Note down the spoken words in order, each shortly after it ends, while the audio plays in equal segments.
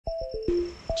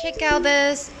Check out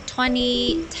this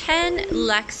 2010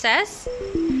 Lexus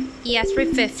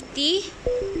ES350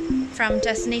 from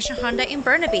Destination Honda in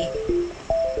Burnaby.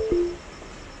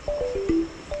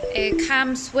 It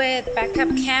comes with backup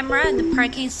camera and the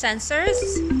parking sensors.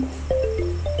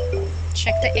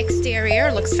 Check the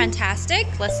exterior, looks fantastic.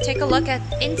 Let's take a look at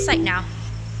inside now.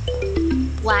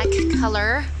 Black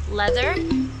color leather,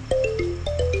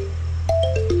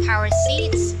 power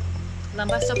seats,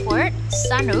 lumbar support,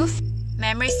 sunroof,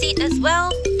 memory seat as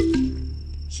well.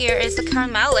 Here is the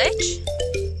current mileage.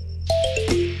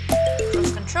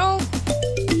 Cruise control,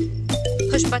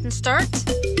 push button start,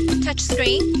 touch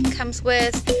screen, comes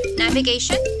with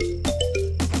navigation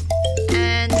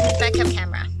and backup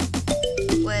camera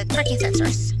with parking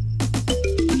sensors.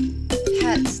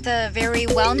 Has the very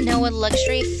well-known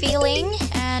luxury feeling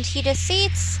and heated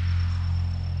seats.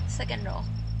 Second row.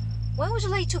 When would you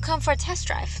like to come for a test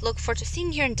drive? Look forward to seeing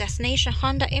you here in Destination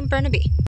Honda in Burnaby.